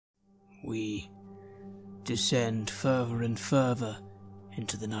We descend further and further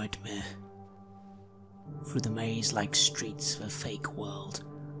into the nightmare, through the maze-like streets of a fake world.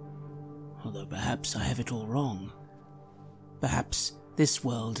 Although perhaps I have it all wrong. Perhaps this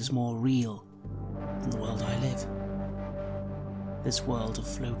world is more real than the world I live. This world of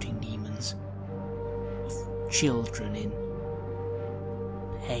floating demons, of children in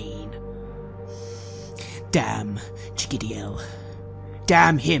pain. Damn Chigidiel.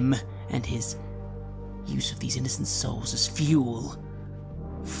 Damn him and his use of these innocent souls as fuel.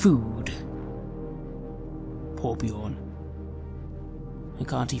 Food. Poor Bjorn. I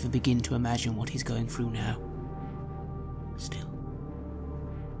can't even begin to imagine what he's going through now. Still,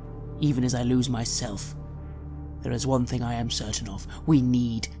 even as I lose myself, there is one thing I am certain of. We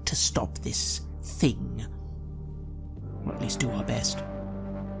need to stop this thing. Or at least do our best.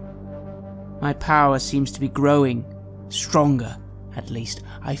 My power seems to be growing. Stronger, at least.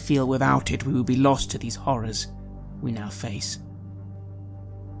 I feel without it we will be lost to these horrors we now face.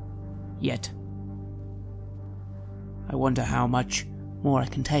 Yet, I wonder how much more I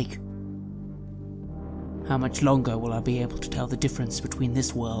can take. How much longer will I be able to tell the difference between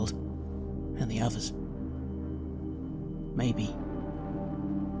this world and the others? Maybe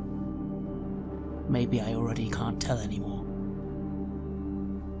I already can't tell anymore.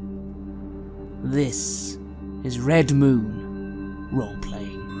 This is Red Moon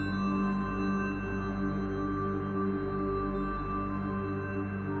Roleplaying.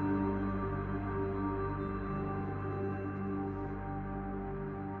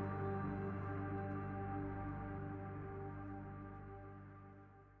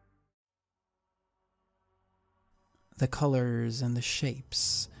 The colors and the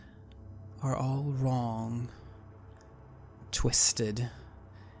shapes are all wrong, twisted.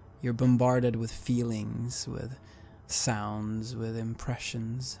 You're bombarded with feelings, with sounds, with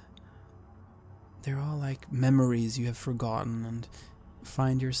impressions. They're all like memories you have forgotten and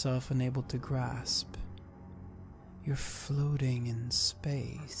find yourself unable to grasp. You're floating in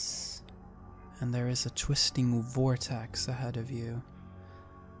space, and there is a twisting vortex ahead of you,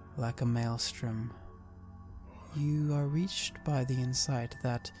 like a maelstrom. You are reached by the insight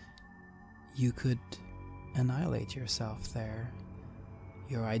that you could annihilate yourself there.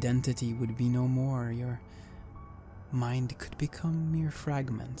 Your identity would be no more. Your mind could become mere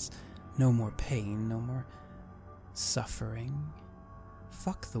fragments. No more pain, no more suffering.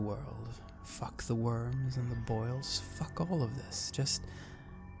 Fuck the world. Fuck the worms and the boils. Fuck all of this. Just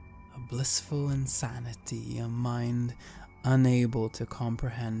a blissful insanity, a mind unable to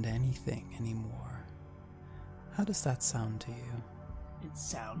comprehend anything anymore. How does that sound to you? It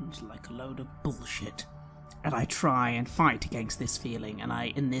sounds like a load of bullshit. And I try and fight against this feeling, and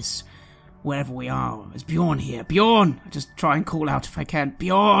wherever we are, is Bjorn here? Bjorn! I just try and call out if I can.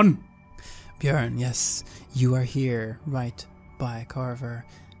 Bjorn! Bjorn, yes, you are here, right by Carver.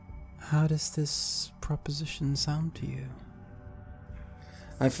 How does this proposition sound to you?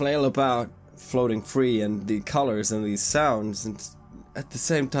 I flail about, floating free, and the colors and these sounds, and at the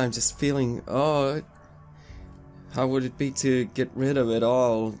same time just feeling, how would it be to get rid of it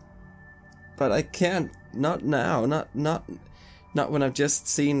all? But I can't. Not now. Not when I've just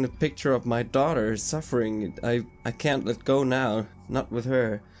seen a picture of my daughter suffering. I can't let go now. Not with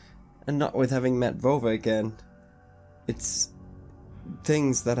her. And not with having met Vova again. It's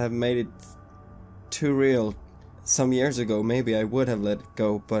things that have made it too real. Some years ago, maybe I would have let it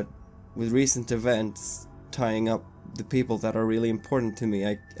go, but with recent events tying up the people that are really important to me,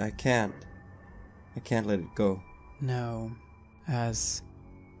 I can't. I can't let it go. No. As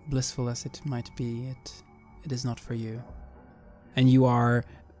blissful as it might be, it is not for you. And you are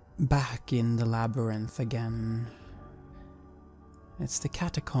back in the labyrinth again. It's the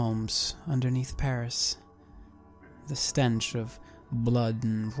catacombs underneath Paris. The stench of blood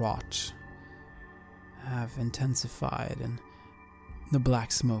and rot have intensified, and the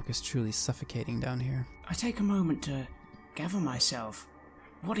black smoke is truly suffocating down here. I take a moment to gather myself.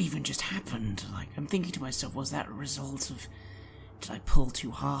 What even just happened? I'm thinking to myself, was that a result of... Did I pull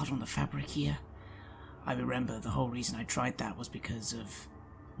too hard on the fabric here? I remember the whole reason I tried that was because of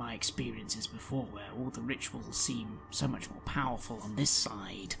my experiences before, where all the rituals seem so much more powerful on this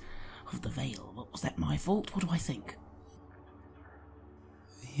side of the veil. Was that my fault? What do I think?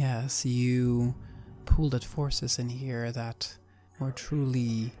 Yes, you pulled at forces in here that were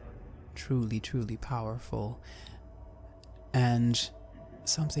truly powerful. And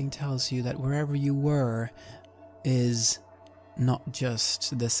something tells you that wherever you were is not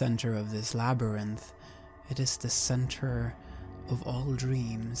just the center of this labyrinth, it is the center of all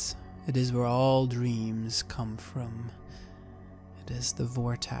dreams. It is where all dreams come from. It is the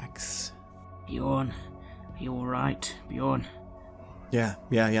vortex Bjorn, are you alright, Bjorn? Yeah,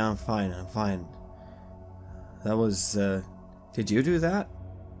 I'm fine. That was, did you do that?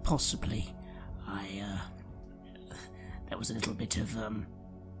 Possibly. There was a little bit of,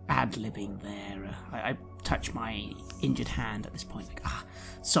 ad-libbing there. I touched my injured hand at this point. Like,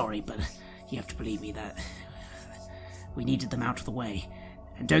 sorry, but you have to believe me that we needed them out of the way.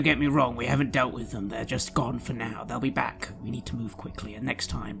 And don't get me wrong, we haven't dealt with them. They're just gone for now. They'll be back. We need to move quickly, and next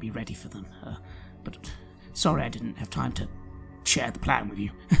time, be ready for them. But sorry I didn't have time to share the plan with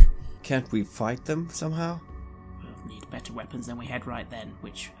you. Can't we fight them somehow? We'll need better weapons than we had right then,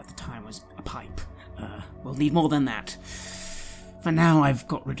 which at the time was a pipe. We'll need more than that. For now, I've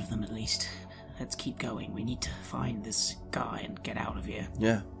got rid of them at least. Let's keep going. We need to find this guy and get out of here.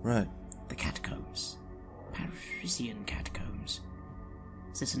 Yeah, right. The catacombs. Parisian catacombs.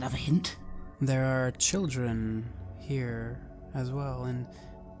 Is this another hint? There are children here as well, in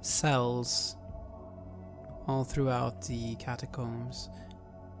cells all throughout the catacombs.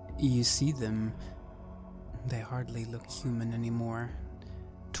 You see them. They hardly look human anymore,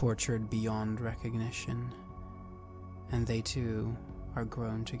 tortured beyond recognition. And they too are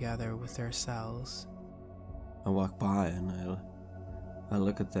grown together with their cells. I walk by and I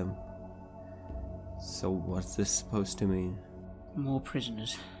look at them. So what's this supposed to mean? More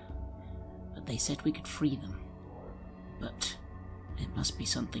prisoners. But they said we could free them. But it must be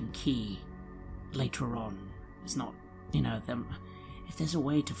something key later on. It's not, them. If there's a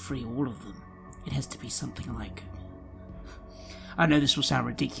way to free all of them, it has to be something like... I know this will sound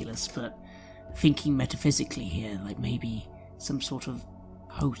ridiculous, but thinking metaphysically here, like maybe some sort of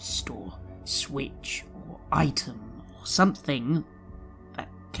host or switch or item or something that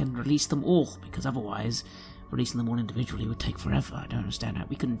can release them all, because otherwise releasing them all individually would take forever. I don't understand how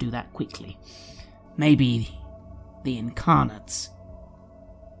we couldn't do that quickly. Maybe the incarnates.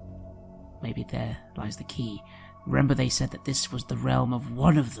 Maybe there lies the key. Remember they said that this was the realm of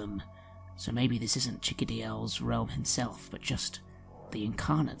one of them, so maybe this isn't Chickadiel's realm himself, but just the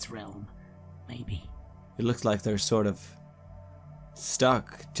incarnate's realm. Maybe. It looks like they're sort of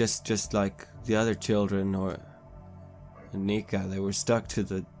stuck, just like the other children or Nika. They were stuck to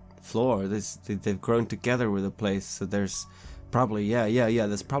the floor. They've grown together with the place, so there's probably,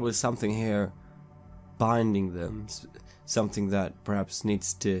 there's probably something here binding them. Something that perhaps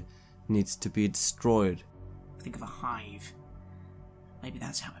needs to be destroyed. Think of a hive. Maybe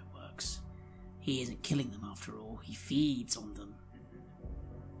that's how it works. He isn't killing them after all. He feeds on them.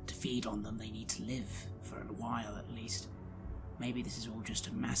 To feed on them, they need to live for a while at least. Maybe this is all just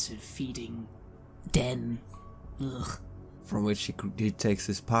a massive feeding den. Ugh. From which he takes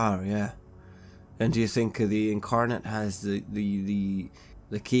his power, yeah. And do you think the incarnate has the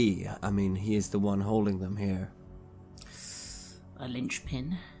key? I mean, he is the one holding them here. A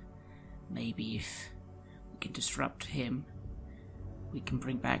linchpin. Maybe if we can disrupt him, we can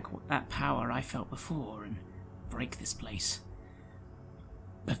bring back that power I felt before and break this place.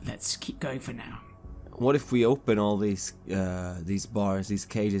 But let's keep going for now. What if we open all these bars, these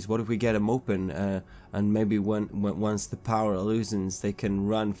cages? What if we get them open, and maybe once the power loosens, they can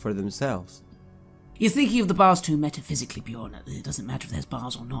run for themselves? You're thinking of the bars too metaphysically, Bjorn. It doesn't matter if there's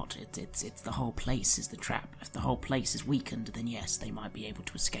bars or not. It's the whole place is the trap. If the whole place is weakened, then yes, they might be able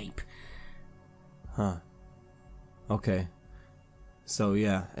to escape. Huh. Okay. So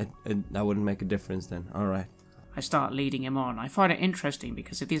yeah, that wouldn't make a difference then. All right. I start leading him on. I find it interesting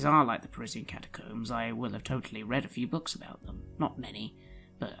because if these are like the Parisian catacombs, I will have totally read a few books about them. Not many,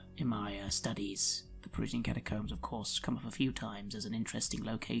 but in my studies, the Parisian catacombs, of course, come up a few times as an interesting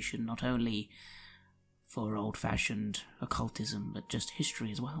location, not only for old-fashioned occultism, but just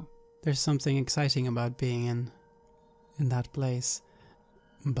history as well. There's something exciting about being in that place,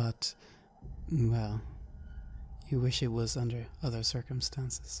 but, well, you wish it was under other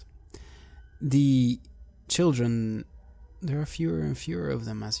circumstances. The children, there are fewer and fewer of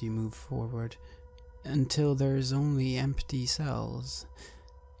them as you move forward, until there's only empty cells.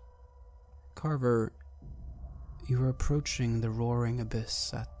 Carver, you're approaching the roaring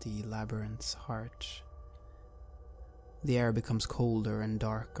abyss at the labyrinth's heart. The air becomes colder and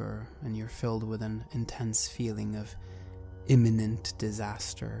darker, and you're filled with an intense feeling of imminent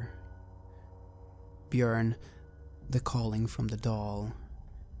disaster. Björn, the calling from the doll,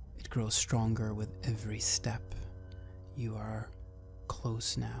 it grows stronger with every step. You are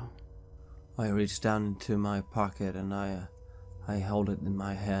close now. I reach down into my pocket and I hold it in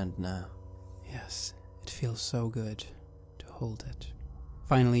my hand now. Yes, it feels so good to hold it.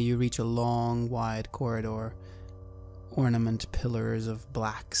 Finally, you reach a long, wide corridor. Ornament pillars of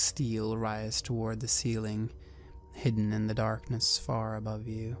black steel rise toward the ceiling, hidden in the darkness far above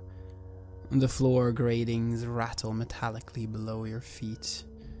you. The floor gratings rattle metallically below your feet.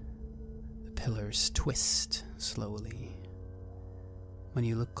 The pillars twist slowly. When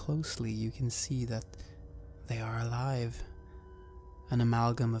you look closely, you can see that they are alive. An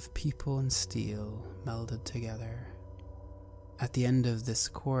amalgam of people and steel melded together. At the end of this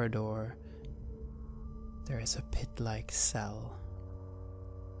corridor, there is a pit-like cell.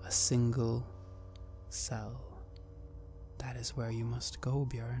 A single cell. That is where you must go,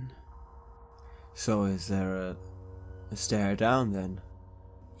 Björn. So is there a stair down then?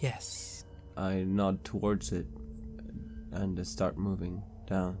 Yes. I nod towards it and start moving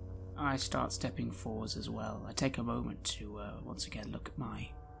down. I start stepping forwards as well. I take a moment to once again look at my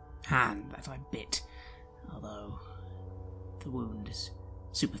hand that I bit. Although the wound is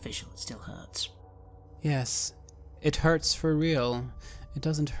superficial, it still hurts. Yes, it hurts for real. It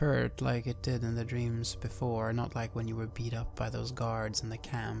doesn't hurt like it did in the dreams before, not like when you were beat up by those guards in the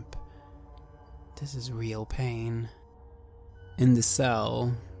camp. This is real pain. In the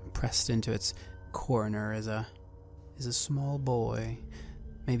cell, pressed into its corner, is a small boy,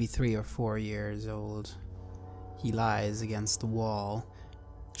 maybe 3 or 4 years old. He lies against the wall,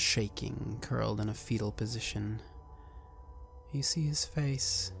 shaking, curled in a fetal position. You see his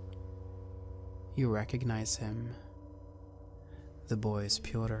face. You recognize him. The boy is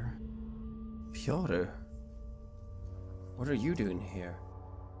Pyotr. Pyotr? What are you doing here?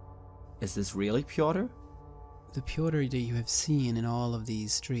 Is this really Pyotr? The Pyotr that you have seen in all of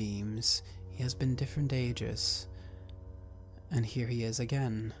these dreams, he has been different ages. And here he is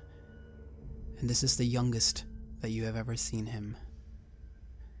again. And this is the youngest that you have ever seen him.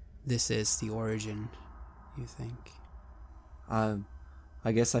 This is the origin, you think.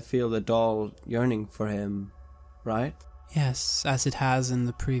 I guess I feel the doll yearning for him, right? Yes, as it has in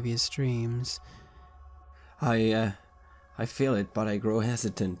the previous dreams. I feel it, but I grow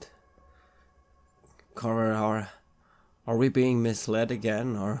hesitant. Are we being misled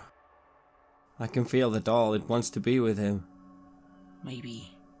again, or... I can feel the doll, it wants to be with him.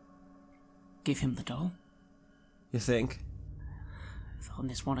 Maybe give him the doll? You think? On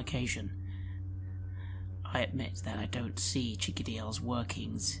this one occasion, I admit that I don't see Chikadiel's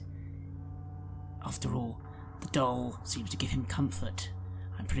workings. After all, the doll seems to give him comfort.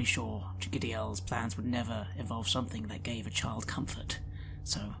 I'm pretty sure Chikadiel's plans would never involve something that gave a child comfort.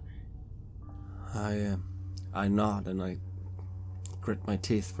 So... I nod and I grit my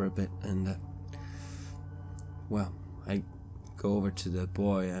teeth for a bit and, I go over to the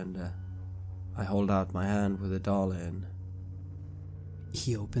boy and, I hold out my hand with the doll in.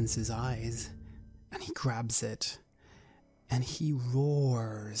 He opens his eyes and he grabs it and he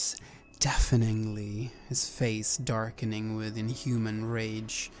roars deafeningly, his face darkening with inhuman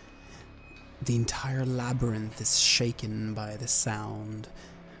rage. The entire labyrinth is shaken by the sound,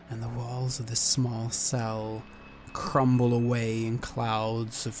 and the walls of the small cell crumble away in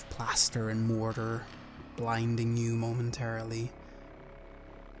clouds of plaster and mortar, blinding you momentarily.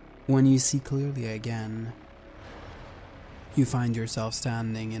 When you see clearly again, you find yourself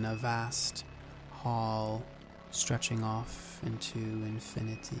standing in a vast hall stretching off into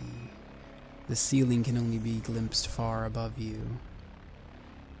infinity. The ceiling can only be glimpsed far above you.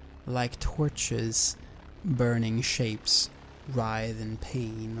 Like torches, burning shapes writhe in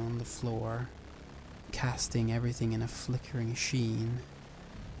pain on the floor, casting everything in a flickering sheen.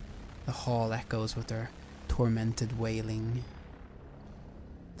 The hall echoes with their tormented wailing.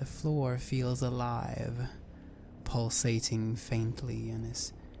 The floor feels alive, pulsating faintly, and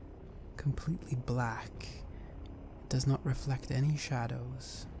is completely black. It does not reflect any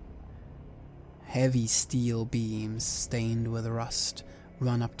shadows. Heavy steel beams, stained with rust,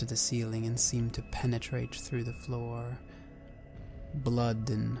 run up to the ceiling and seem to penetrate through the floor. Blood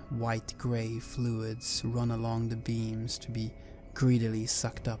and white-grey fluids run along the beams to be greedily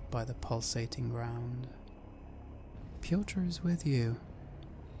sucked up by the pulsating ground. Pyotr is with you.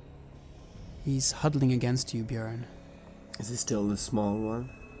 He's huddling against you, Björn. Is he still the small one?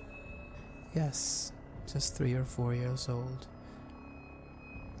 Yes, just 3 or 4 years old.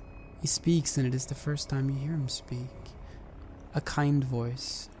 He speaks, and it is the first time you hear him speak. A kind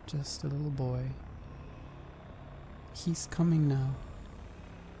voice, just a little boy. He's coming now.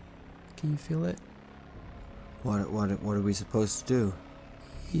 Can you feel it? What are we supposed to do?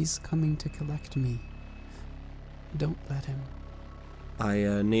 He's coming to collect me. Don't let him.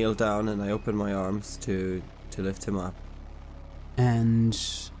 I kneel down and I open my arms to lift him up. And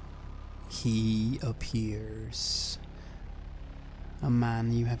he appears. A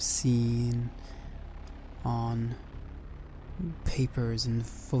man you have seen on papers and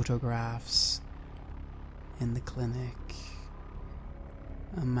photographs in the clinic.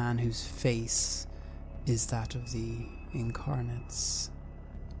 a man whose face is that of the incarnates.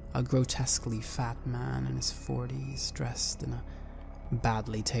 A grotesquely fat man in his 40s, dressed in a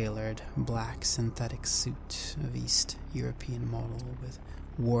badly tailored black synthetic suit of East European model with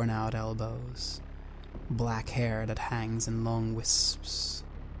worn-out elbows, black hair that hangs in long wisps,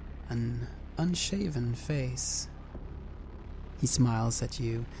 an unshaven face. He smiles at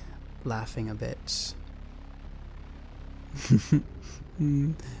you, laughing a bit.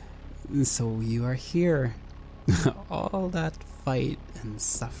 So you are here. All that fight and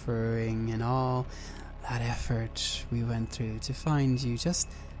suffering and all that effort we went through to find you, just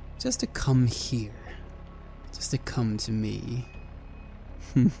to come here, just to come to me.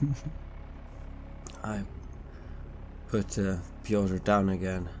 I put Piotr down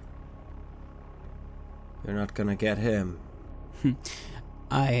again. You're not gonna get him.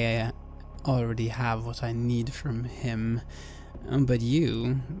 I already have what I need from him, but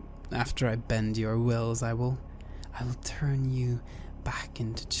you, after I bend your wills, I will turn you back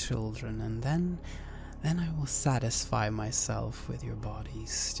into children, and then I will satisfy myself with your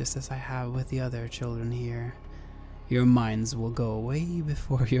bodies, just as I have with the other children here. Your minds will go away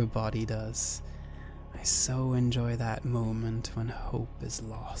before your body does. I so enjoy that moment when hope is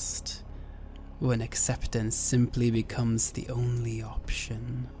lost, when acceptance simply becomes the only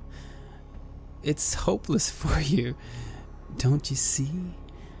option. It's hopeless for you, don't you see?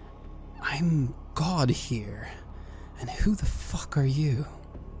 I'm God here, and who the fuck are you?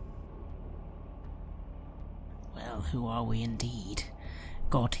 Well, who are we indeed?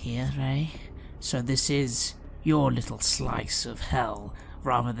 God here, eh? So this is your little slice of hell,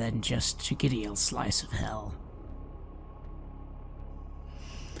 rather than just Chigidiel's slice of hell.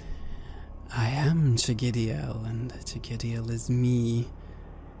 I am Chigidiel, and Chigidiel is me,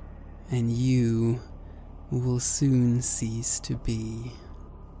 and you will soon cease to be.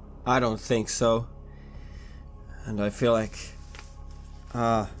 I don't think so. And I feel like...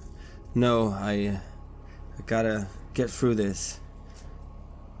 no, I gotta get through this.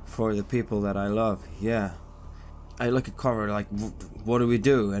 For the people that I love, yeah. I look at Carver like, what do we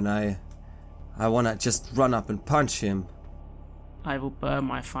do? And I wanna just run up and punch him. I will burn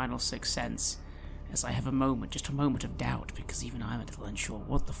my final sixth sense, as I have a moment, just a moment of doubt, because even I'm a little unsure.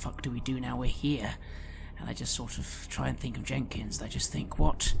 What the fuck do we do now we're here? And I just sort of try and think of Jenkins. I just think,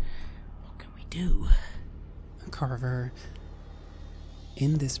 what can we do? Carver,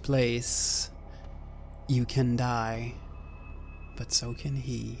 in this place, you can die, but so can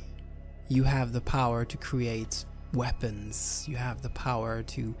he. You have the power to create weapons. You have the power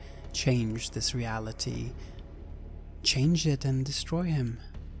to change this reality. Change it and destroy him.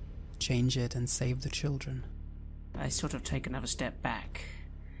 Change it and save the children. I sort of take another step back,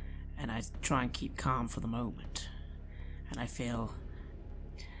 and I try and keep calm for the moment. And I feel,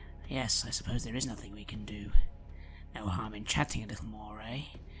 yes, I suppose there is nothing we can do. No harm in chatting a little more, eh?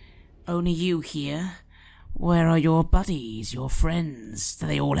 Only you here? Where are your buddies, your friends? Do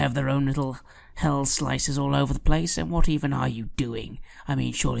they all have their own little hell slices all over the place? And what even are you doing? I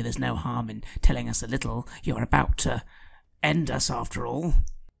mean, surely there's no harm in telling us a little. You're about to end us, after all.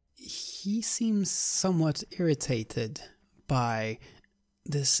 He seems somewhat irritated by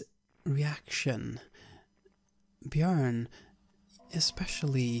this reaction. Björn,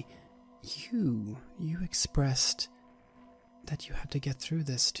 especially you expressed that you had to get through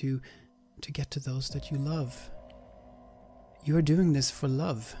this to get to those that you love. You're doing this for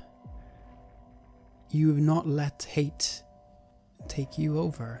love. You have not let hate take you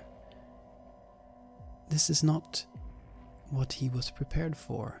over. This is not what he was prepared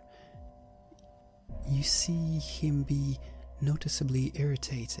for. You see him be noticeably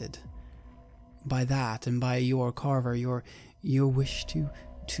irritated by that, and by your Carver, your wish to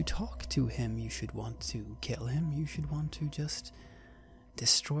talk to him. You should want to kill him. You should want to just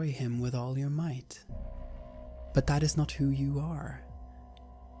destroy him with all your might. But that is not who you are.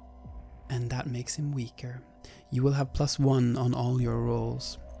 And that makes him weaker. You will have +1 on all your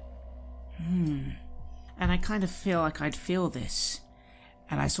rolls. And I kind of feel like I'd feel this.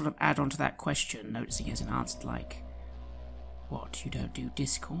 And I sort of add on to that question, noticing it hasn't answered, like, what, you don't do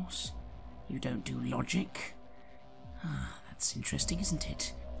discourse? You don't do logic? Ah, that's interesting, isn't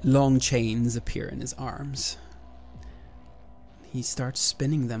it? Long chains appear in his arms. He starts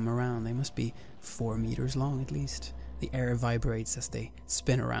spinning them around. They must be 4 meters long at least. The air vibrates as they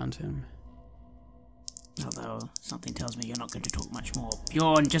spin around him. Although, something tells me you're not going to talk much more.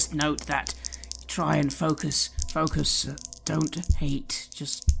 Bjorn, just note that. Try and focus, don't hate,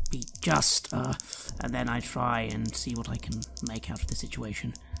 just be just, and then I try and see what I can make out of the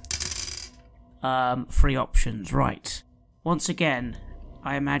situation. 3 options, right. Once again,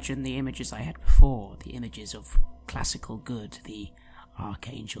 I imagine the images I had before, the images of classical good, the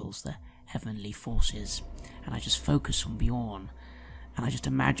archangels, the heavenly forces, and I just focus on Bjorn, and I just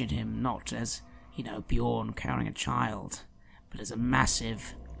imagine him not as, Bjorn carrying a child, but as a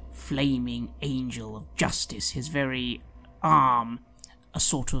massive, flaming angel of justice, his very arm a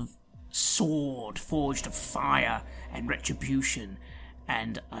sort of sword forged of fire and retribution,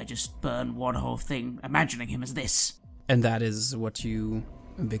 and I just burn one whole thing, imagining him as this. And that is what you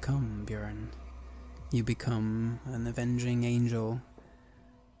become, Bjorn. You become an avenging angel,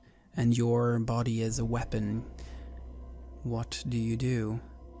 and your body is a weapon. What do you do?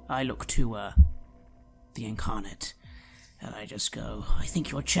 I look to, the incarnate, and I just go, I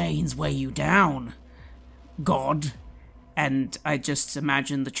think your chains weigh you down, God. And I just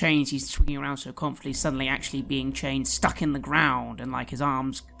imagine the chains he's swinging around so confidently suddenly actually being chains stuck in the ground, and like his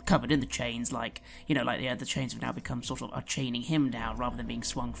arms covered in the chains, like the chains have now become sort of are chaining him down rather than being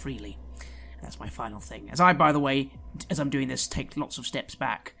swung freely. And that's my final thing. As I, by the way, as I'm doing this, take lots of steps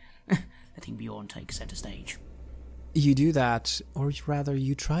back, letting Bjorn take center stage. You do that, or rather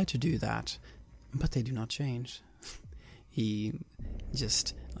you try to do that, but they do not change. He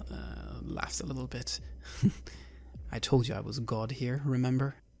just laughs a little bit. I told you I was God here,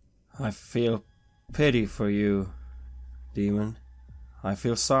 remember? I feel pity for you, demon. I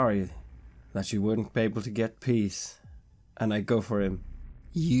feel sorry that you wouldn't be able to get peace. And I go for him.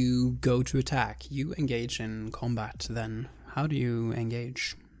 You go to attack. You engage in combat then. How do you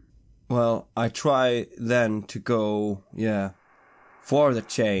engage? Well, I try then to go, for the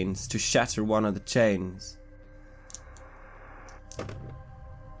chains, to shatter one of the chains.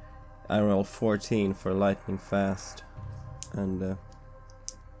 I roll 14 for lightning fast, and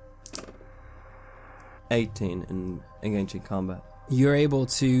 18 in engaging combat. You're able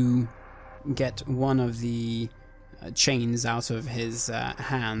to get one of the chains out of his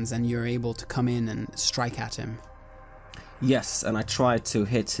hands, and you're able to come in and strike at him. Yes, and I try to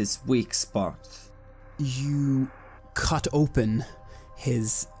hit his weak spot. You cut open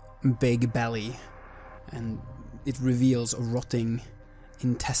his big belly, and it reveals rotting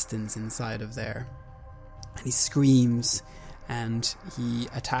intestines inside of there. And he screams, and he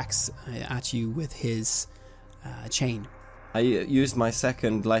attacks at you with his chain. I use my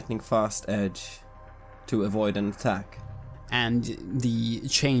second lightning fast edge to avoid an attack. And the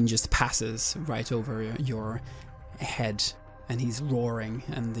chain just passes right over your head, and he's roaring,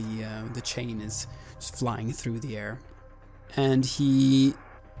 and the chain is just flying through the air. And he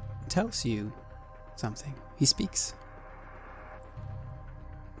tells you something. He speaks.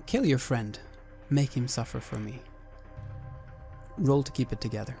 Kill your friend. Make him suffer for me. Roll to keep it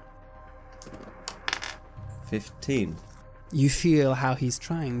together. 15. You feel how he's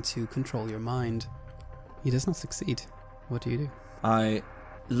trying to control your mind. He does not succeed. What do you do? I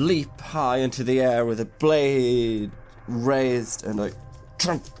leap high into the air with a blade raised, and I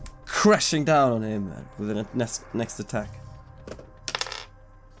jump crashing down on him with the next attack.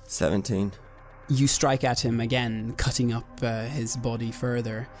 17. You strike at him again, cutting up his body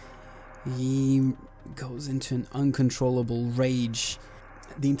further. He goes into an uncontrollable rage.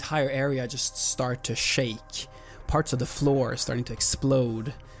 The entire area just starts to shake. Parts of the floor are starting to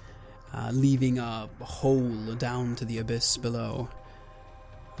explode, leaving a hole down to the abyss below.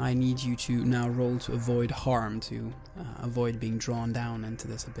 I need you to now roll to avoid harm, to avoid being drawn down into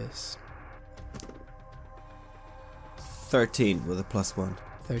this abyss. 13 with a +1.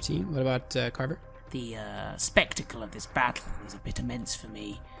 13. What about Carver? The spectacle of this battle is a bit immense for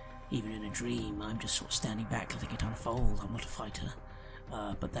me. Even in a dream, I'm just sort of standing back letting it unfold. I'm not a fighter.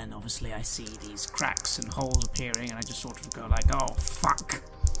 But then obviously I see these cracks and holes appearing, and I just sort of go like, oh, fuck.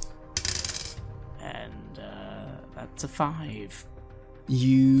 And that's a 5.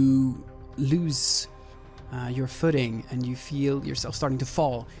 You lose your footing, and you feel yourself starting to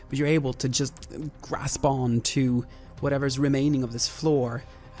fall, but you're able to just grasp on to whatever's remaining of this floor.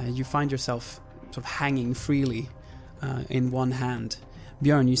 You find yourself sort of hanging freely in one hand.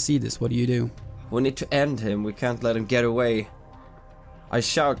 Bjorn, you see this. What do you do? We need to end him. We can't let him get away. I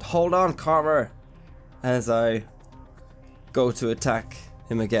shout, hold on, Carver, as I go to attack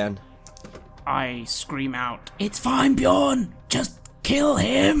him again. I scream out, it's fine, Bjorn! Just kill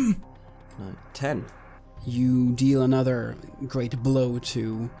him! 10. You deal another great blow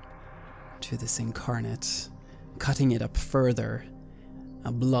to this incarnate, cutting it up further.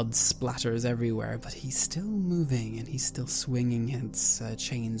 Blood splatters everywhere, but he's still moving, and he's still swinging his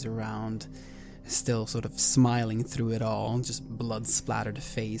chains around, still sort of smiling through it all, just blood-splattered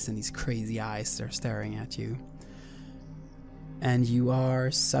face and these crazy eyes that are staring at you. And you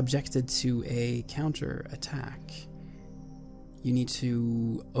are subjected to a counter-attack. You need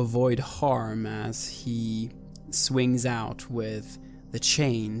to avoid harm as he swings out with the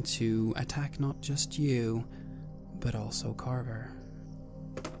chain to attack not just you, but also Carver.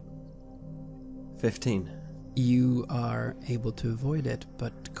 15. You are able to avoid it,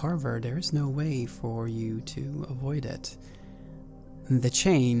 but Carver, there is no way for you to avoid it. The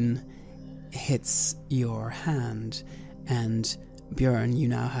chain hits your hand, and Björn, you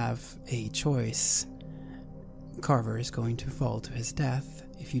now have a choice. Carver is going to fall to his death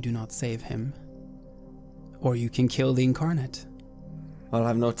if you do not save him. Or you can kill the incarnate. I'll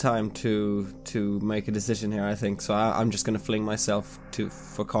have no time to make a decision here, I think, so I'm just going to fling myself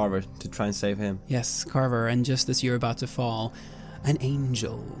for Carver to try and save him. Yes, Carver, and just as you're about to fall, an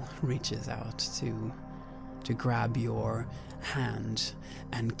angel reaches out to grab your hand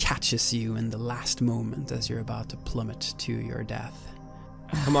and catches you in the last moment as you're about to plummet to your death.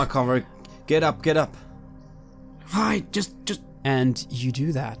 Come on, Carver, get up, get up. Fine, just... And you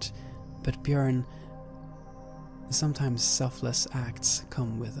do that, but Björn, sometimes selfless acts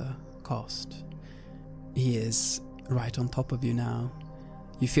come with a cost. He is right on top of you now.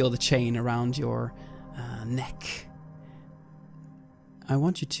 You feel the chain around your neck. I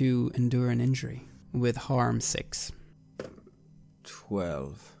want you to endure an injury with harm 6.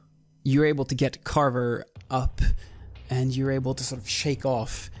 12. You're able to get Carver up, and you're able to sort of shake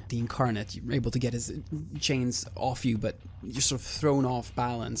off the incarnate. You're able to get his chains off you, but you're sort of thrown off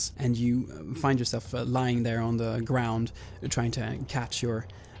balance, and you find yourself lying there on the ground, trying to catch your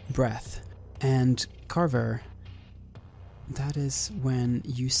breath. And Carver, that is when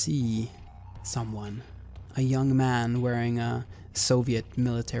you see someone, a young man wearing a Soviet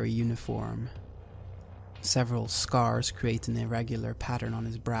military uniform. Several scars create an irregular pattern on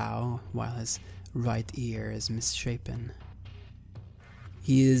his brow, while his right ear is misshapen.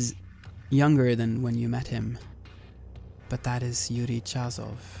 He is younger than when you met him, but that is Yuri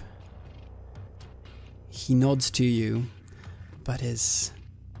Chazov. He nods to you, but his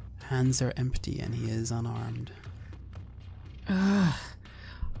hands are empty and he is unarmed. I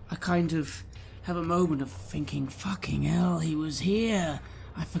kind of have a moment of thinking, fucking hell, he was here.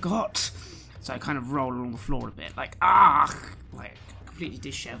 I forgot. So I kind of roll along the floor a bit, like completely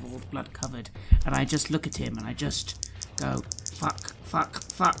disheveled, blood covered. And I just look at him and I just go, fuck.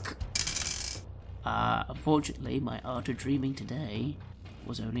 Unfortunately, my art of dreaming today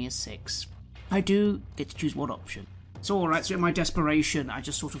was only a 6. I do get to choose one option. It's alright, so in my desperation, I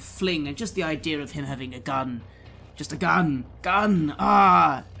just sort of fling, and just the idea of him having a gun, just a gun,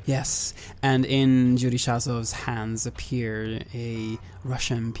 Yes, and in Yuri Chazov's hands appear a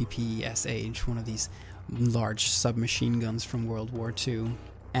Russian PPSH, one of these large submachine guns from World War II,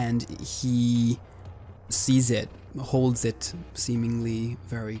 and he sees it, holds it, seemingly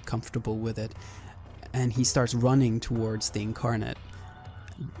very comfortable with it, and he starts running towards the incarnate.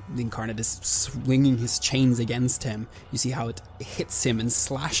 The incarnate is swinging his chains against him. You see how it hits him and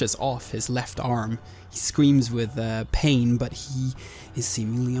slashes off his left arm. He screams with pain, but he is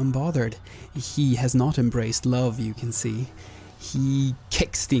seemingly unbothered. He has not embraced love, you can see. He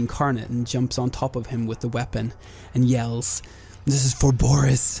kicks the incarnate and jumps on top of him with the weapon and yells, "This is for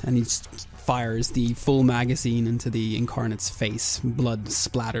Boris!" And he just fires the full magazine into the incarnate's face. Blood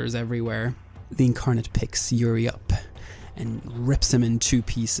splatters everywhere. The incarnate picks Yuri up and rips him in 2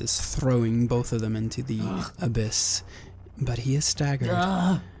 pieces, throwing both of them into the abyss. But he is staggered,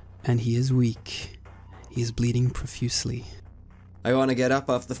 and he is weak. He is bleeding profusely. I want to get up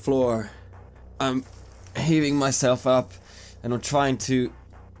off the floor. I'm heaving myself up, and I'm trying to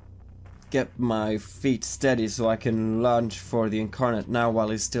get my feet steady so I can lunge for the incarnate now while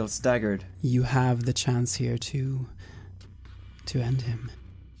he's still staggered. You have the chance here to end him.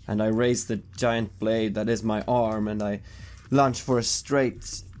 And I raise the giant blade that is my arm, and I lunge for a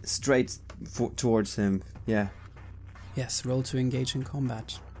straight towards him. Yeah. Yes, roll to engage in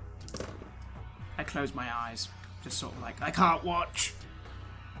combat. I close my eyes, just sort of like, I can't watch.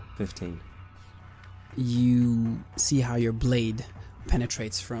 15. You see how your blade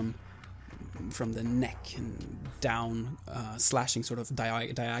penetrates from the neck and down, slashing sort of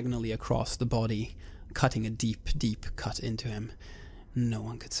diagonally across the body, cutting a deep cut into him. No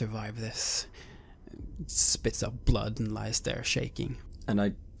one could survive this. It spits up blood and lies there shaking. And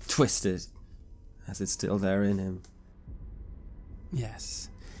I twist it as it's still there in him. Yes,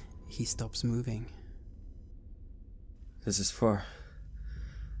 he stops moving. This is for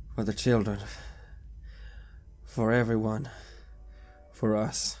the children, for everyone, for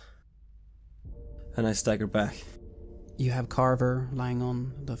us. And I stagger back. You have Carver lying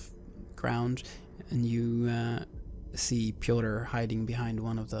on the ground, and you see Pyotr hiding behind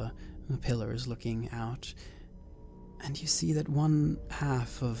one of the pillars looking out. And you see that one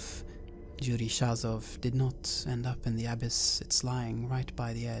half of Yuri Shazov did not end up in the abyss. It's lying right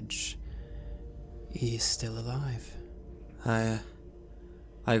by the edge. He is still alive. I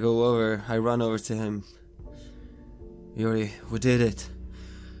run over to him. Yuri, we did it.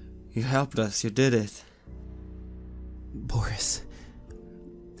 You helped us, you did it. Boris,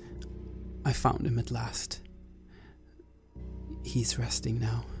 I found him at last. He's resting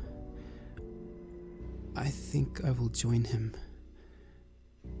now. I think I will join him.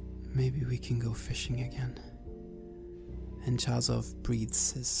 Maybe we can go fishing again. And Chazov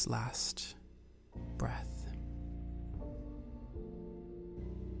breathes his last breath.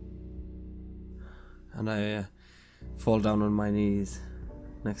 And I fall down on my knees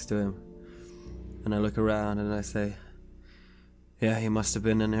next to him. And I look around and I say, yeah, he must have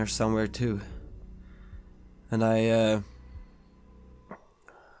been in here somewhere too. And I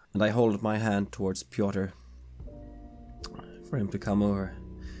hold my hand towards Pyotr for him to come over.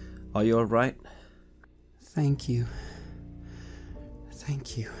 Are you alright? Thank you.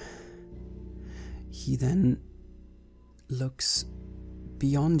 Thank you. He then looks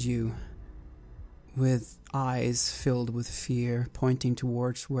beyond you with eyes filled with fear, pointing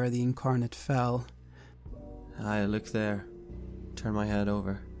towards where the incarnate fell. I look there, turn my head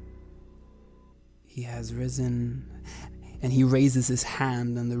over. He has risen, and he raises his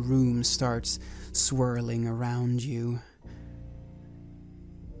hand, and the room starts swirling around you.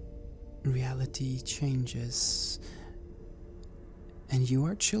 Reality changes, and you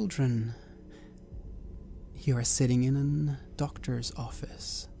are children. You are sitting in a doctor's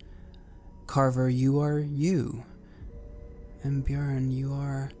office. Carver, you are you. And Björn, you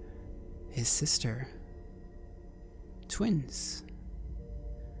are his sister. Twins.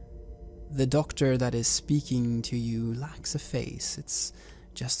 The doctor that is speaking to you lacks a face. It's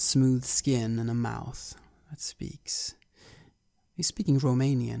just smooth skin and a mouth that speaks. He's speaking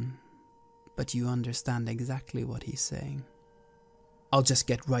Romanian, but you understand exactly what he's saying. I'll just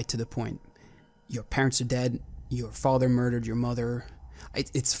get right to the point. Your parents are dead. Your father murdered your mother.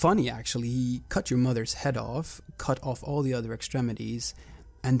 It's funny, actually. He cut your mother's head off, cut off all the other extremities,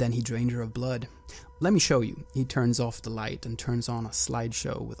 and then he drained her of blood. Let me show you. He turns off the light and turns on a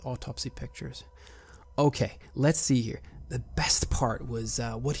slideshow with autopsy pictures. Okay, let's see here. The best part was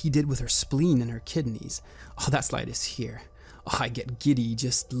what he did with her spleen and her kidneys. Oh, that slide is here. Oh, I get giddy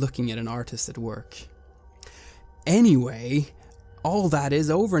just looking at an artist at work. Anyway, all that is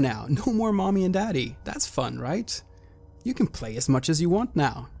over now. No more mommy and daddy. That's fun, right? You can play as much as you want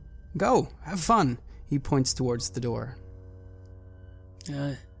now. Go, have fun. He points towards the door.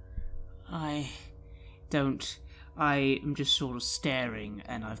 I don't. I am just sort of staring,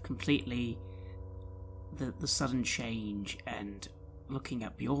 and I've completely... The sudden change, and looking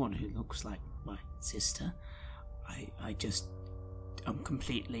at Bjorn, who looks like my sister, I'm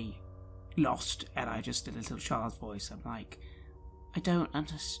completely lost, and I just, in a little child's voice, I'm like, I don't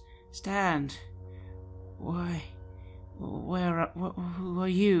understand. Why? Who are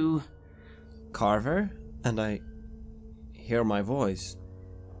you? Carver? And I hear my voice.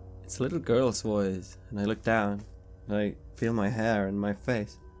 It's a little girl's voice, and I look down, and I feel my hair and my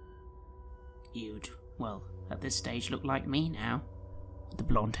face. You'd, well, at this stage look like me now. With the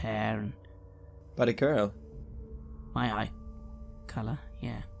blonde hair and... But a girl. My eye colour,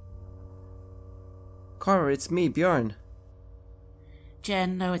 yeah. Carver, it's me, Bjorn.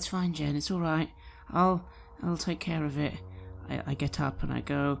 Jen, no, it's fine, Jen, it's alright. I'll take care of it. I get up and I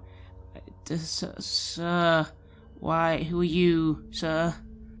go, Sir, why, who are you, sir?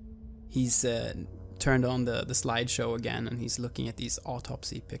 He's turned on the slideshow again, and he's looking at these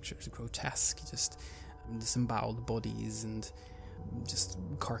autopsy pictures, grotesque, just disemboweled bodies and just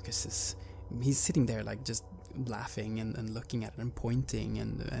carcasses. He's sitting there like just laughing and looking at it and pointing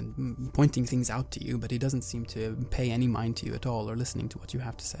and pointing things out to you, but he doesn't seem to pay any mind to you at all or listening to what you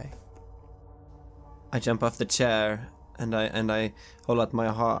have to say. I jump off the chair and I hold out my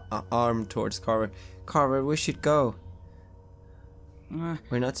arm towards Carver. Carver, we should go.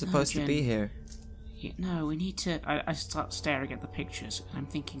 We're not supposed to be here. No, we need to... I start staring at the pictures, and I'm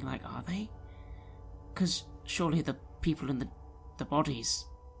thinking, like, are they? Because surely the people in the bodies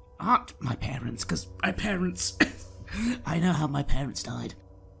aren't my parents, because my parents... I know how my parents died.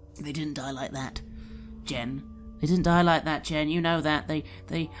 They didn't die like that, Jen. They didn't die like that, Jen. You know that. They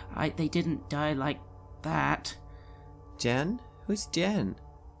didn't die like that. Jen? Who's Jen?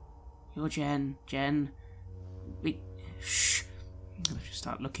 You're Jen. Shh. I'm going to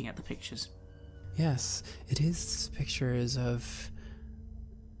start looking at the pictures. Yes, it is pictures of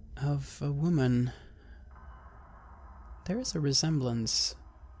a woman. There is a resemblance,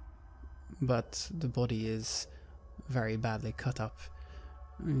 but the body is very badly cut up.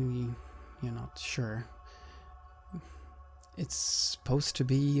 You're not sure. It's supposed to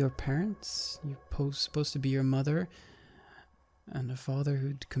be your parents. You're supposed to be your mother and a father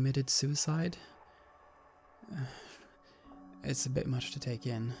who'd committed suicide. It's a bit much to take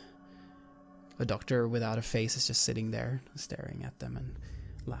in. A doctor without a face is just sitting there, staring at them and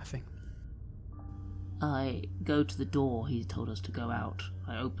laughing. I go to the door he told us to go out.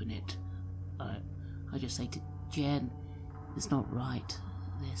 I open it. I just say to Jen, it's not right.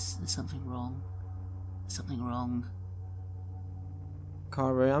 There's something wrong. There's something wrong.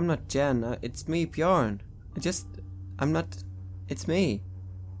 Carver, I'm not Jen. It's me, Bjorn. I'm not... It's me.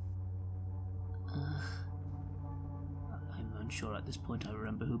 I'm unsure at this point I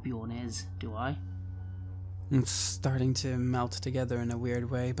remember who Bjorn is, do I? It's starting to melt together in a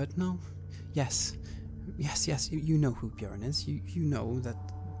weird way, but no. Yes, you know who Bjorn is. You know that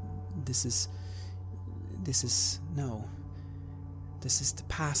this is the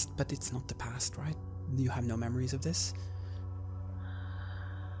past, but it's not the past, right? You have no memories of this?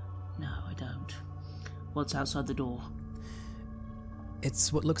 No, I don't. What's outside the door?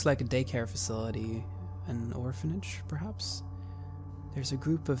 It's what looks like a daycare facility, an orphanage, perhaps? There's a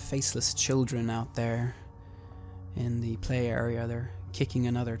group of faceless children out there in the play area. They're kicking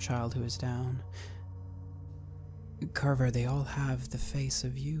another child who is down. Carver, they all have the face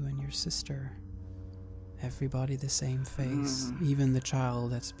of you and your sister. Everybody the same face, even the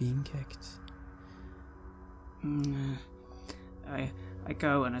child that's being kicked. I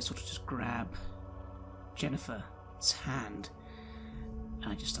go and I sort of just grab Jennifer's hand.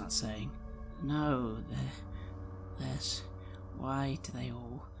 And I just start saying, no, there's... Why do they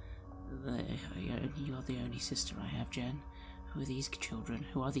all... You're the only sister I have, Jen. Who are these children?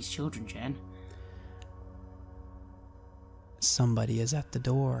 Who are these children, Jen? Somebody is at the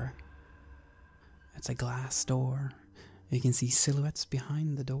door. It's a glass door. You can see silhouettes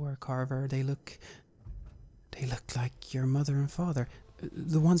behind the door, Carver. They look like your mother and father.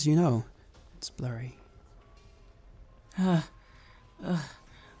 The ones you know. It's blurry. I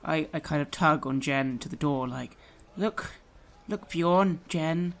kind of tug on Jen to the door, like, Look, Bjorn,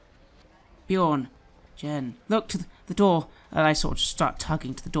 Jen. Bjorn, Jen, look to the door. And I sort of start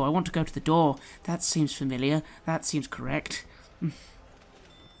tugging to the door. I want to go to the door. That seems familiar. That seems correct.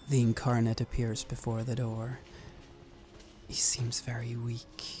 The incarnate appears before the door. He seems very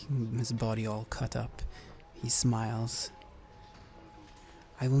weak, his body all cut up. He smiles.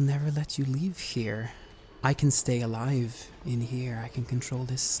 I will never let you leave here. I can stay alive in here. I can control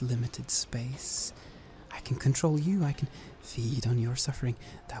this limited space. I can control you. I can feed on your suffering.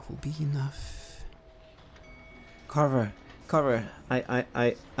 That will be enough. Carver,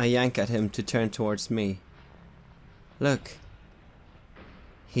 I yank at him to turn towards me. Look.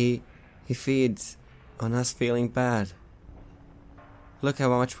 He feeds on us feeling bad. Look how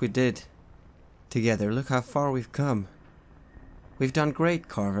much we did together. Look how far we've come. We've done great,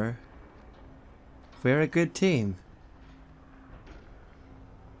 Carver. We're a good team.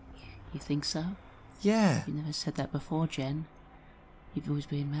 You think so? Yeah. You never said that before, Jen. You've always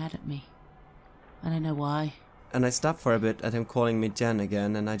been mad at me. I don't know why. And I stopped for a bit at him calling me Jen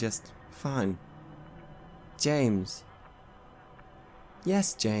again, and I just... Fine. James.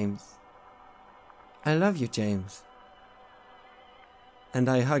 Yes, James. I love you, James. And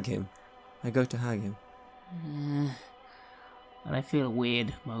I hug him. I go to hug him. And I feel a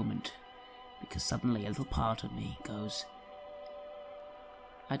weird moment, because suddenly a little part of me goes,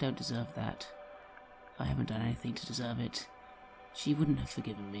 I don't deserve that. I haven't done anything to deserve it. She wouldn't have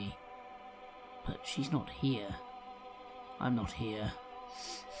forgiven me. But she's not here. I'm not here.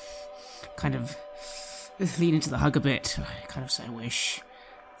 Kind of lean into the hug a bit. I kind of say, I wish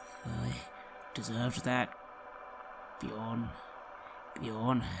I deserved that. Bjorn.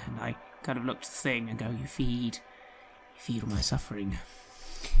 And I kind of look to the thing and go, you feed on my suffering.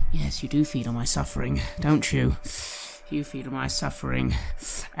 Yes, you do feed on my suffering, don't you? You feed on my suffering.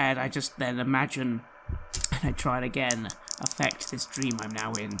 And I just then imagine, and I try it again, affect this dream I'm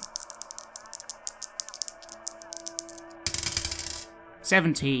now in.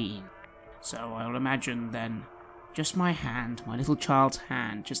 17. So I'll imagine then just my hand, my little child's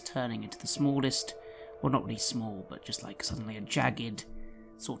hand, just turning into the smallest, well, not really small, but just like suddenly a jagged,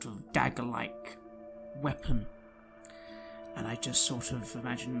 sort of dagger-like weapon. And I just sort of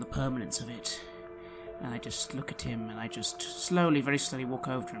imagine the permanence of it. And I just look at him and I just slowly, very slowly walk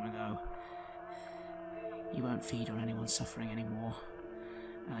over to him and go, you won't feed on anyone's suffering anymore.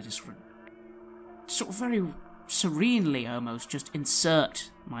 And I just sort of very serenely almost just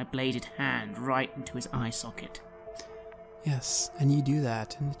insert my bladed hand right into his eye socket. Yes, and you do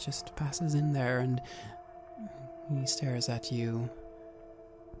that, and it just passes in there, and He stares at you,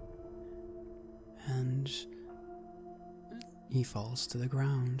 and he falls to the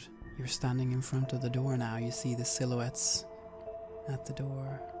ground. You're standing in front of the door now. You see the silhouettes at the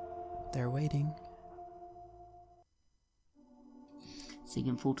door. They're waiting. Seeing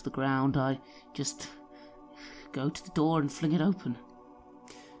him fall to the ground, I just go to the door and fling it open.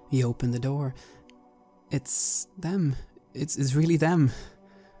 You open the door. It's them. It's really them.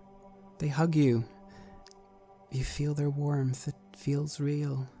 They hug you. You feel their warmth. It feels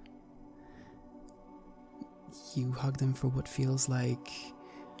real. You hug them for what feels like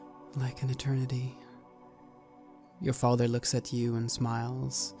an eternity. Your father looks at you and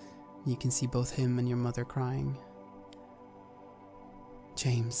smiles. You can see both him and your mother crying.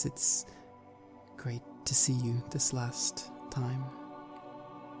 James, it's great to see you this last time.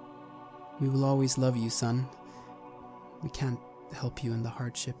 We will always love you, son. We can't help you in the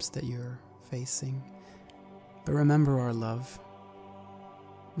hardships that you're facing. But remember our love.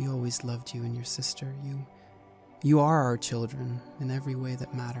 We always loved you and your sister. You are our children in every way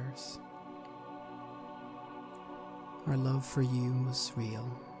that matters. Our love for you was real.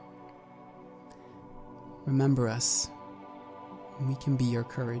 Remember us. We can be your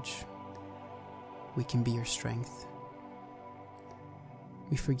courage. We can be your strength.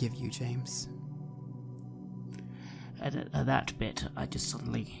 We forgive you, James. At that bit, I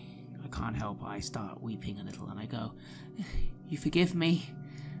can't help. I start weeping a little and I go, "You forgive me,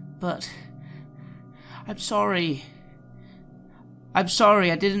 but I'm sorry. I'm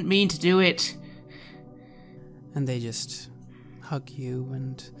sorry, I didn't mean to do it." And they just hug you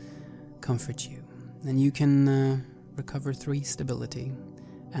and comfort you. And you can recover 3 stability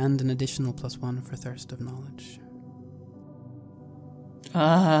and an additional +1 for thirst of knowledge.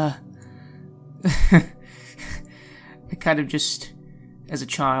 I kind of just, as a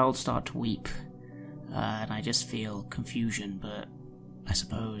child, start to weep. And I just feel confusion, but I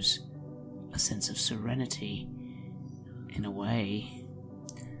suppose a sense of serenity, in a way.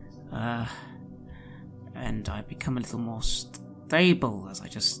 And I become a little more stable as I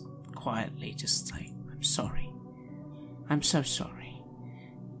just quietly just say, "I'm sorry. I'm so sorry.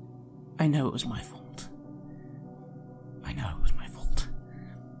 I know it was my fault. I know it was my fault."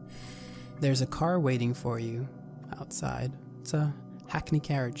 There's a car waiting for you outside. It's a Hackney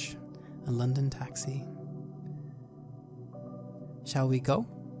carriage, a London taxi. "Shall we go?"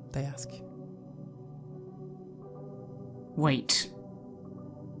 they ask. Wait.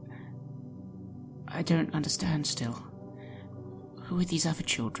 I don't understand still. Who are these other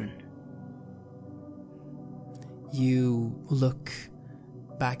children? You look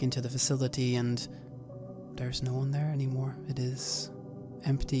back into the facility and there's no one there anymore. It is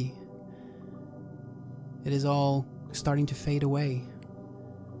empty. It is all starting to fade away.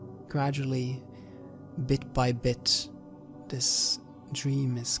 Gradually, bit by bit, this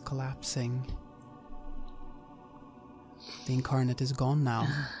dream is collapsing. The incarnate is gone now.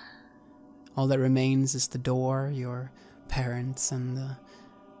 All that remains is the door, your parents, and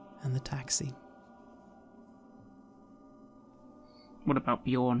the taxi. What about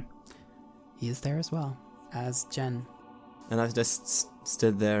Bjorn? He is there as well, as Jen. And I just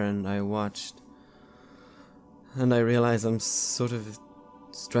stood there and I watched. And I realized I'm sort of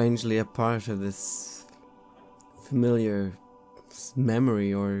strangely a part of this familiar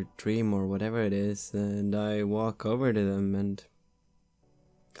memory or dream or whatever it is. And I walk over to them and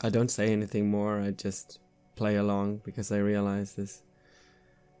I don't say anything more. I just play along because I realize this.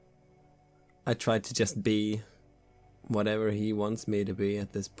 I try to just be whatever he wants me to be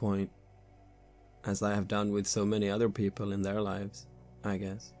at this point, as I have done with so many other people in their lives, I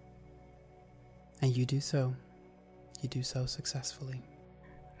guess. And you do so. You do so successfully.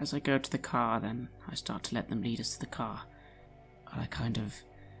 As I go to the car, then I start to let them lead us to the car. And I kind of...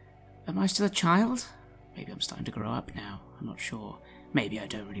 Am I still a child? Maybe I'm starting to grow up now. I'm not sure. Maybe I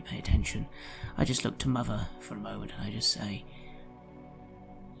don't really pay attention. I just look to Mother for a moment and I just say,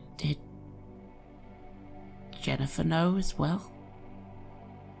 "Did Jennifer know as well?"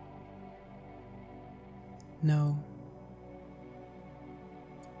 No.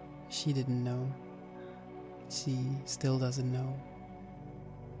 She didn't know. She still doesn't know.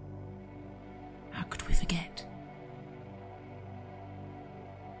 How could we forget?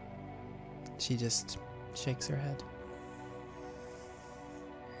 She just shakes her head.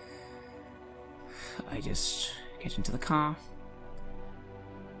 I just get into the car.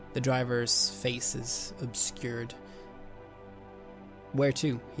 The driver's face is obscured. "Where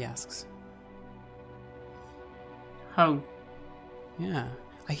to?" he asks. Home. "Yeah,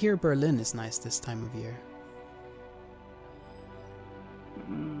 I hear Berlin is nice this time of year."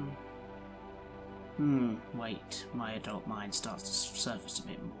 Wait, my adult mind starts to surface a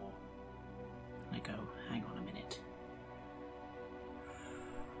bit more. I go, hang on a minute.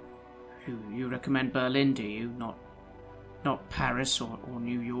 You recommend Berlin, do you? Not Paris or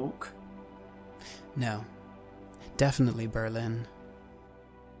New York? No. Definitely Berlin.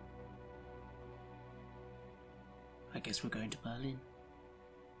 I guess we're going to Berlin.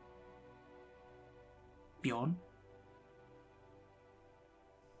 Bjorn?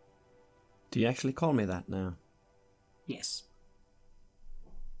 Do you actually call me that now? Yes.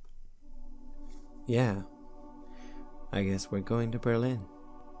 Yeah. I guess we're going to Berlin.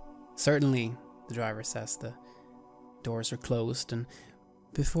 Certainly, the driver says. The doors are closed, and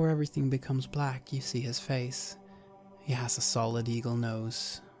before everything becomes black, you see his face. He has a solid eagle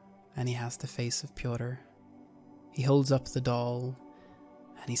nose, and he has the face of Pyotr. He holds up the doll,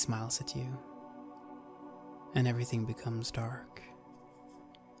 and he smiles at you. And everything becomes dark.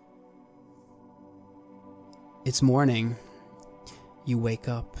 It's morning. You wake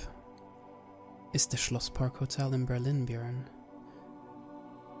up. It's the Schlosspark Hotel in Berlin, Björn.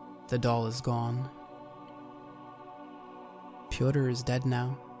 The doll is gone. Pyotr is dead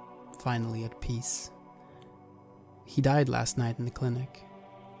now, finally at peace. He died last night in the clinic.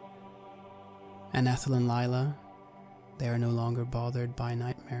 And Ethel and Lila, they are no longer bothered by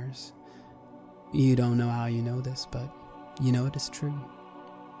nightmares. You don't know how you know this, but you know it is true.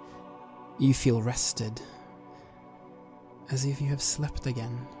 You feel rested, as if you have slept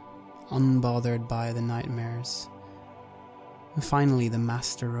again, unbothered by the nightmares. And finally, the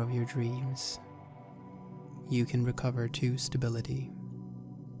master of your dreams. You can recover to stability.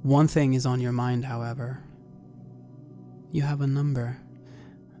 One thing is on your mind, however. You have a number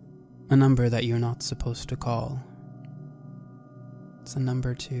that you're not supposed to call. It's a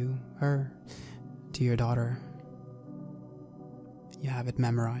number to her, to your daughter. You have it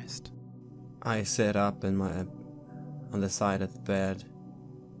memorized. I sit up on the side of the bed.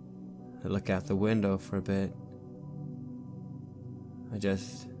 I look out the window for a bit.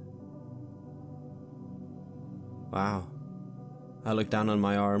 Wow. I look down on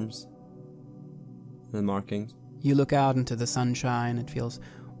my arms. The markings. You look out into the sunshine. It feels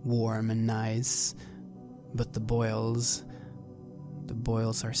warm and nice. But the boils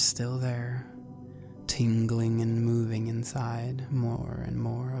are still there. Tingling and moving inside. More and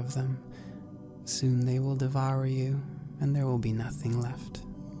more of them. Soon they will devour you, and there will be nothing left.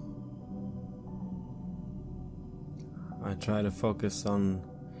 I try to focus on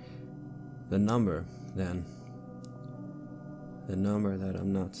the number, then. The number that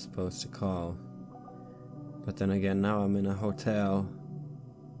I'm not supposed to call. But then again, now I'm in a hotel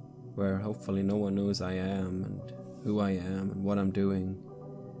where hopefully no one knows I am and who I am and what I'm doing.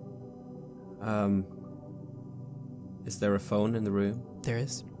 Is there a phone in the room? There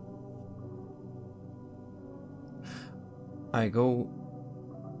is. I go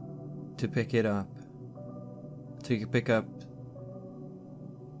to pick it up. To pick up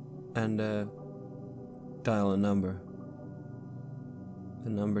and dial a number. The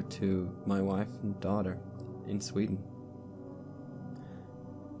number to my wife and daughter in Sweden.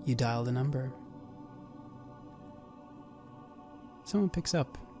 You dial the number. Someone picks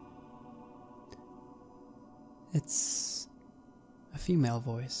up. It's a female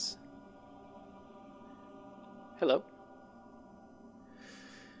voice. Hello?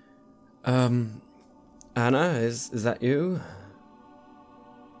 Anna, is that you?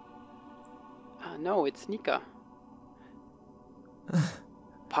 No, it's Nika.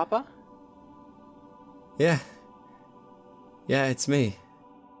 Papa? Yeah, it's me.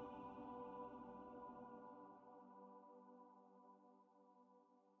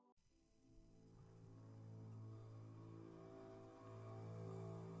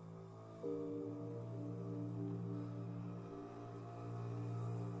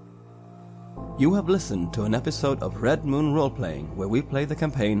 You have listened to an episode of Red Moon Roleplaying, where we play the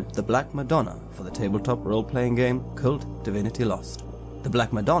campaign The Black Madonna for the tabletop role-playing game KULT Divinity Lost. The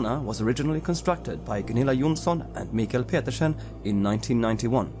Black Madonna was originally constructed by Gunilla Jonsson and Mikael Petersen in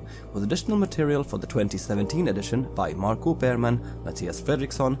 1991, with additional material for the 2017 edition by Marco Berman, Matthias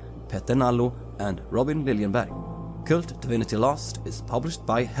Fredriksson, Petter Nallo, and Robin Liljenberg. KULT Divinity Lost is published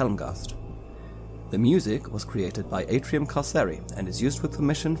by Helmgast. The music was created by Atrium Calseri and is used with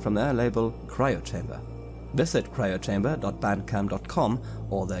permission from their label Cryochamber. Visit cryochamber.bandcamp.com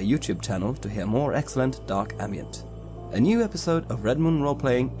or their YouTube channel to hear more excellent dark ambient. A new episode of Red Moon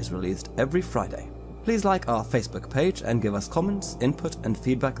Roleplaying is released every Friday. Please like our Facebook page and give us comments, input and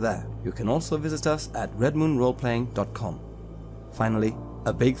feedback there. You can also visit us at redmoonroleplaying.com. Finally,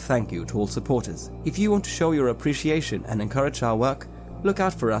 a big thank you to all supporters. If you want to show your appreciation and encourage our work, look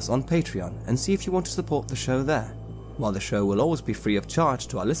out for us on Patreon and see if you want to support the show there. While the show will always be free of charge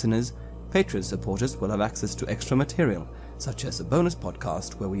to our listeners, Patreon supporters will have access to extra material, such as a bonus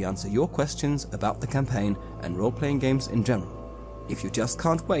podcast where we answer your questions about the campaign and role-playing games in general. If you just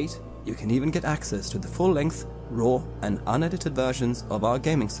can't wait, you can even get access to the full-length, raw and unedited versions of our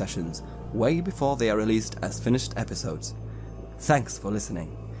gaming sessions way before they are released as finished episodes. Thanks for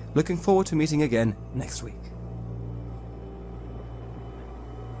listening. Looking forward to meeting again next week.